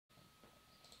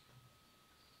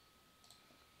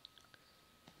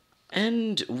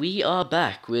And we are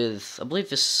back with, I believe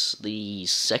this is the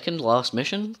second last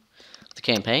mission of the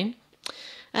campaign.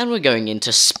 And we're going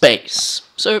into space.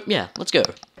 So, yeah, let's go.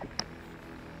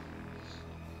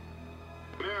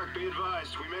 Merrick, be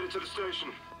advised, we made it to the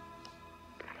station.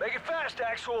 Make it fast,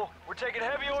 Actual. We're taking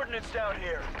heavy ordnance down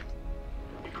here.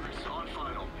 Chris, on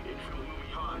final. Infill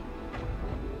moving hot.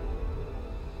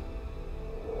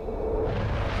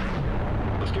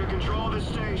 Let's get control of this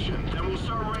station, then we'll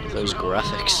start raining. Those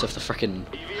graphics of the frickin'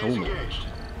 helmet. Engaged.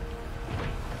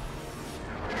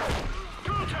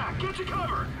 Contact! Get to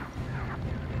cover!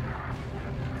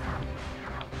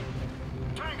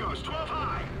 Tangos, 12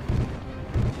 high!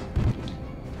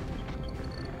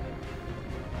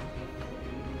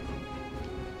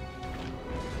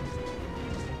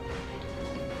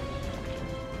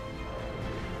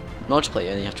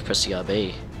 Multiplayer, you have to press the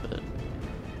RB, but...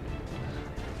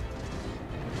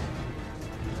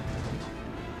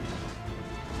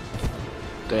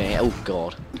 Oh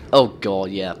god. Oh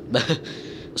god, yeah.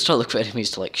 Let's try to look for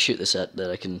enemies to like shoot this at that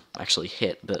I can actually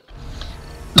hit, but...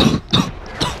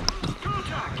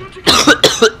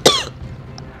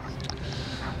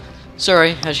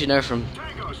 Sorry, as you know from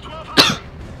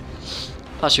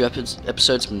past few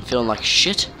episodes, been feeling like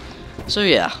shit. So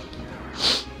yeah.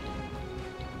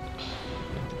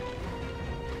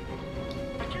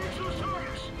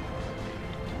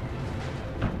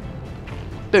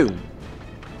 Boom.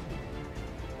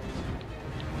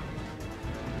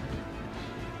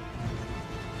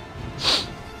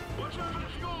 Watch out for the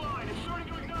fuel line, it's starting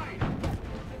to ignite!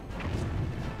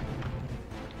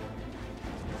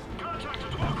 Contact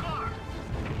at 12 o'clock!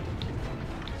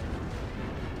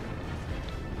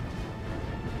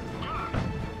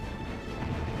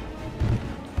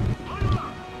 Pile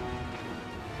up!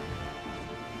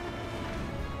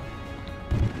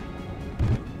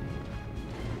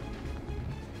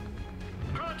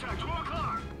 Contact 12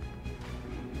 o'clock!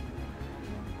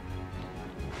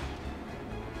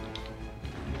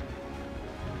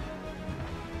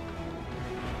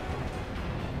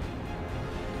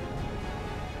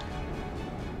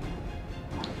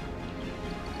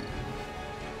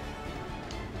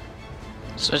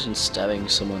 Imagine stabbing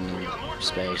someone in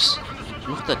space. I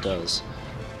wonder what that does.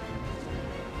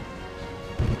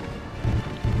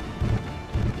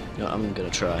 No, I'm gonna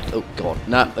try. Oh god.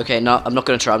 No, okay, no, I'm not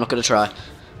gonna try, I'm not gonna try. I'm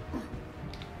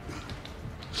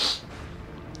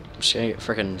just gonna get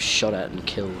frickin' shot at and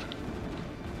killed.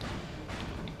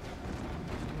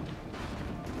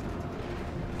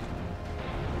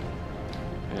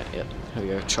 Alright, yep, here we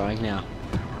go, trying now.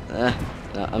 No,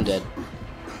 I'm dead.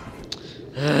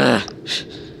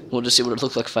 We'll just see what it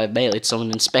looked like if I meleeed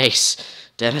someone in space.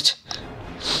 Damn it.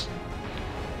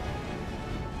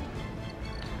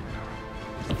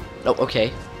 Oh,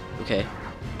 okay. Okay.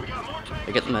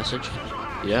 I get the message.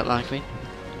 You don't like me.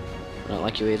 I don't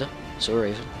like you either. So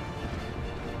even.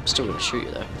 I'm still gonna shoot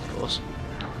you though, of course.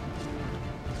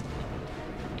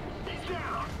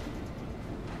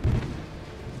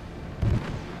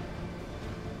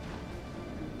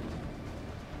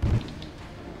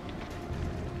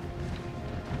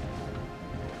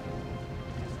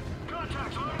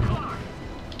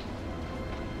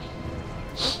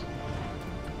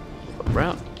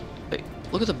 Round. Wait,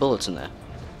 look at the bullets in there.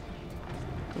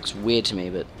 Looks weird to me,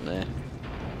 but there.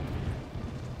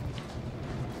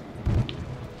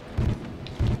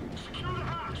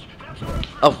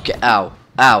 Oh, get ow,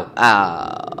 ow,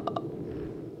 ow.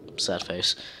 Sad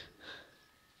face.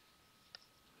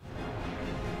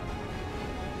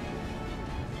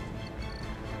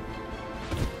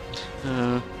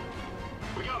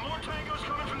 We got more tangos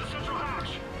coming from the central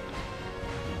hatch.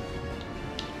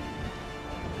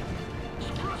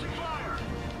 Suppressing fire.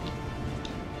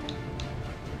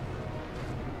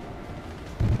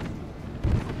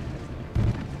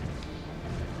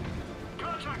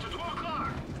 Contact at 12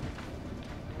 o'clock.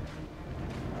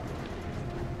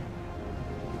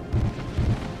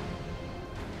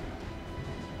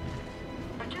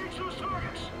 Engage those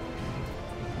targets.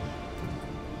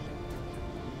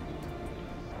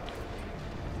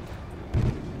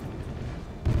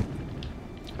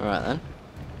 Alright then.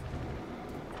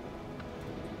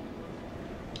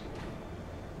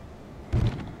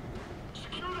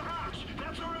 Secure the hatch.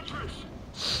 That's our entrance.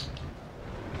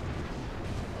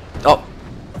 Oh!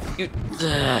 You.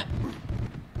 Entrance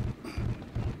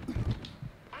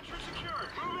secured.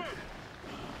 Move in.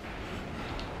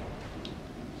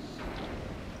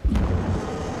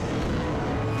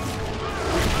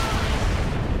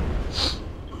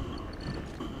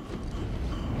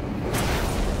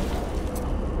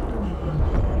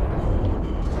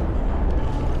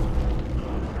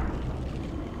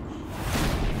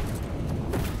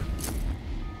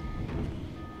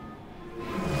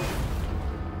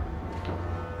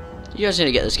 You guys need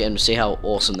to get this game to see how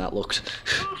awesome that looked.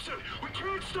 Thompson, we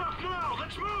can't stop now.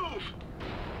 Let's move.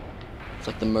 It's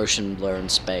like the motion blur in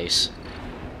space.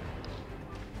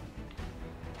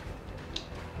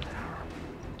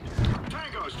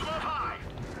 Tango's 12 high.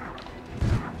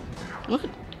 What?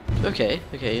 Okay,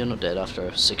 you're not dead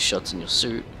after 6 shots in your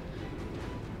suit.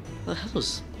 What the hell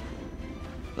is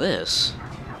this?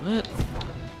 What?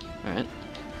 Alright.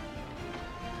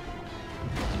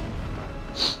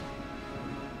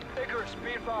 Icarus,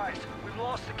 be advised. We've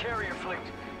lost the carrier fleet.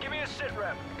 Give me a sit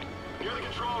rep. Near the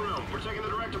control room. We're taking the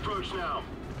direct approach now.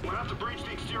 We'll have to breach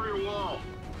the exterior wall.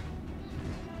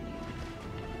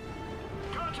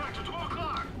 Contact at 12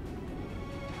 o'clock.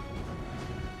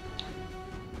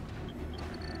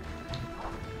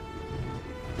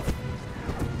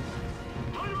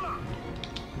 Light him up.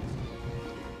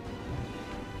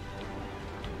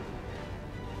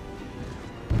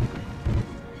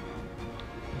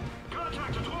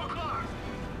 Contact at 12 o'clock.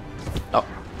 Oh,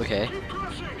 okay. Keep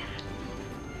pressing.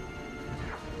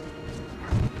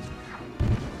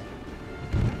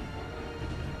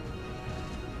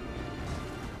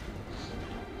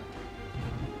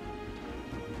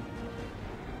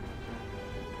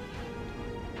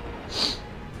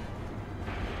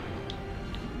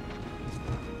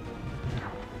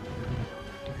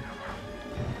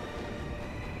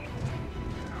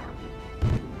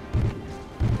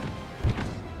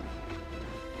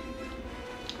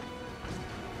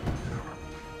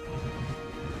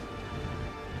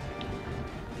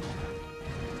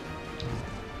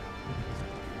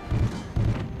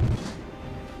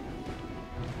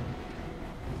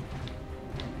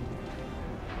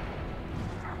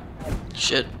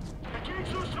 Shit.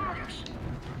 Engage those targets.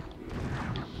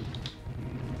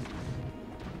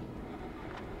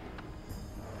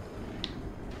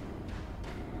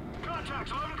 Contact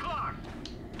 11 o'clock.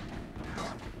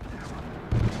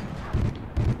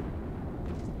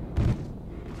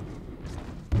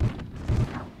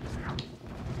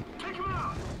 Take him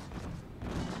out.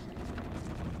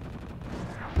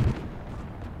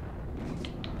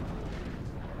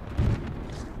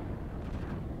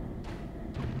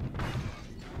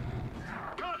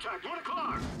 Contact 1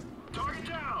 o'clock. Target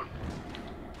down.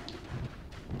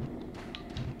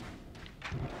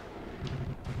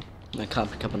 I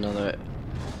can't pick up another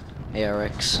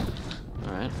ARX.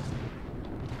 Alright.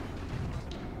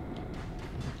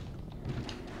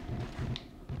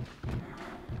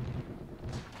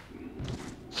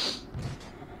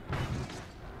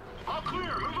 All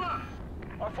clear. Move up.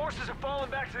 Our forces have fallen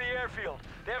back to the airfield.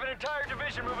 They have an entire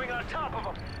division moving on top of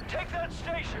them. Take that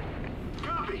station.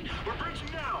 Copy. We're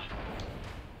breaching now.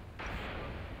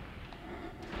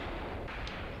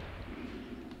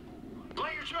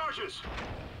 Lay your charges.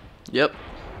 Yep.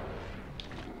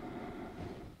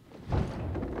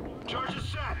 Charges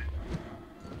set.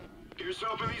 Here's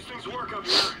hoping these things work up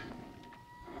here.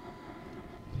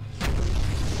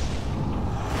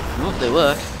 Well, they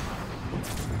work.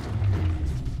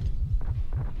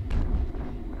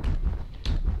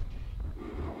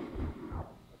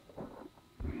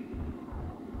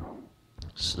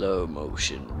 Slow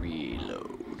motion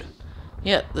reload.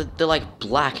 Yeah, they're like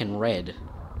black and red.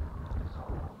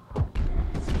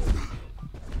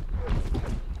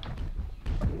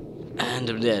 And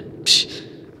I'm dead. Psh.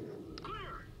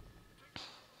 Clear.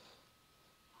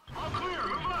 All clear.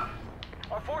 Move up.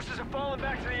 Our forces have fallen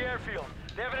back to the airfield.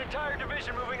 They have an entire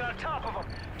division moving on top of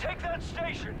them. Take that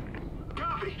station.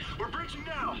 Copy. We're breaching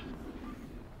now.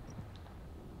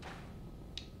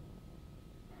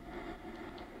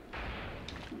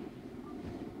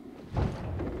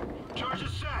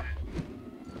 Charges set.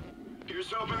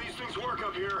 Here's hoping these things work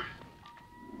up here.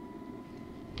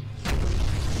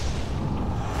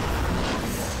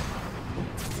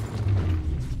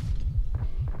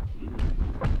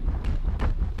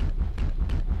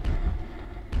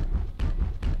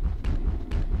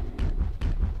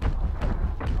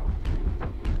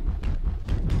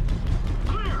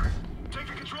 Clear. Take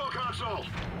the control console.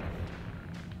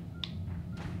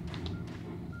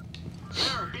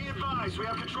 There, be advised, we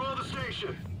have control of the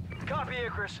station. Copy,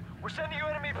 Icarus. We're sending you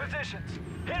enemy positions.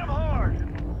 Hit them hard.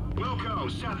 Wilco,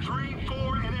 set 3,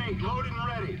 4, and 8, loaded and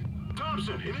ready.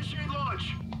 Thompson, initiate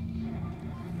launch.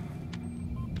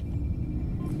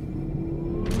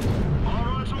 All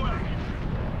rods away.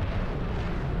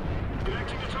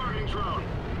 Connecting to targeting drone.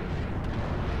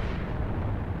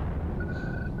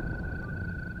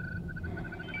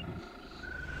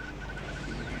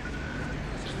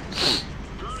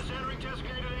 Drone is entering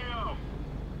designated AO.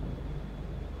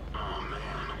 Oh,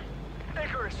 man.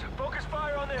 Icarus, focus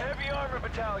fire on the heavy armor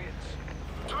battalions.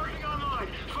 Targeting online.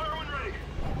 Fire when ready.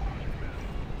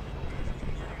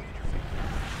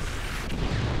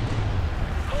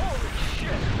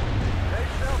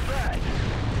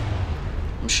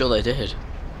 sure they did.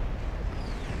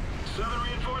 Southern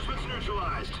reinforcements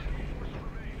neutralized.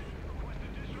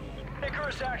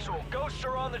 Icarus Actual, ghosts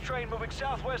are on the train moving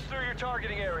southwest through your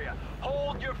targeting area.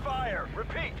 Hold your fire.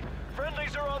 Repeat,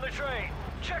 friendlies are on the train.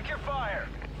 Check your fire.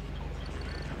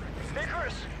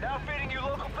 Icarus, now feeding you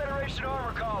local Federation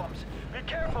armor columns. Be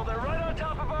careful, they're right on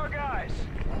top of our guys.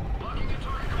 Locking in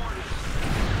target coordinates.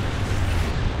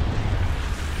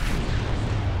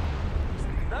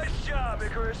 Nice job,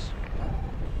 Icarus.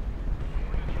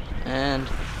 And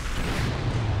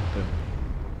boom.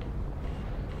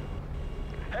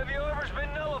 Heavy armor's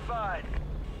been nullified.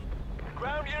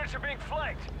 Ground units are being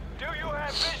flanked. Do you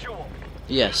have visual?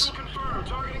 Yes. Visual confirmed.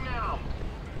 Targeting now.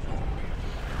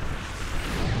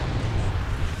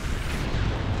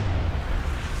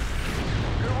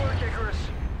 Good work, Icarus.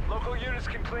 Local units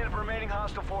can clean up remaining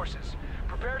hostile forces.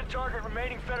 Prepare to target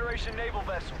remaining Federation naval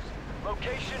vessels.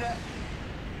 Location at...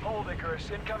 Hold,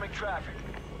 Icarus. Incoming traffic.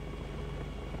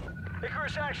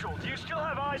 Icarus Actual, do you still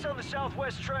have eyes on the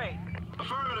southwest train?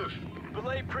 Affirmative.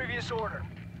 Relay previous order.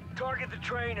 Target the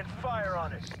train and fire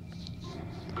on it.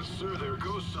 Sir, there are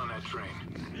ghosts on that train.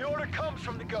 The order comes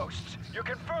from the ghosts. You're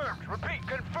confirmed. Repeat,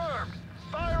 confirmed.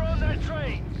 Fire on that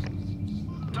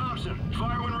train. Thompson,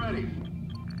 fire when ready.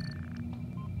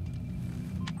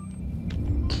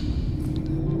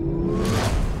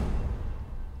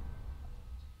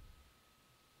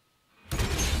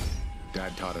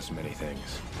 Dad taught us many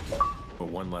things, but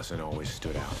one lesson always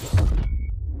stood out.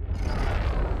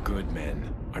 Good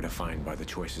men are defined by the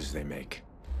choices they make.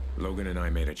 Logan and I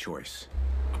made a choice,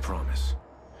 a promise,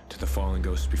 to the fallen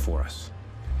ghosts before us,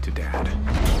 to Dad.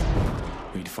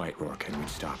 We'd fight Rourke and we'd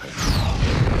stop him.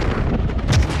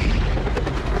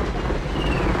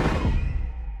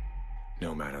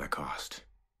 No matter the cost.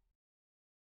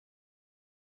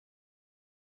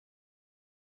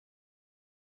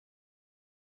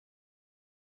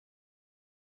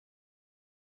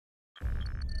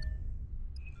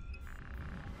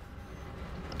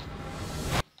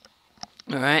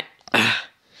 Alright.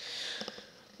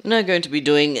 Now going to be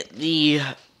doing the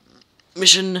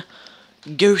mission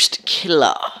Ghost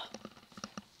Killer.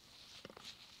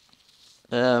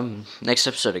 Next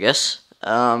episode, I guess.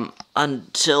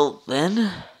 Until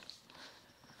then,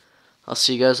 I'll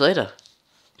see you guys later.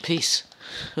 Peace.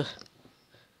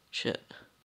 Shit.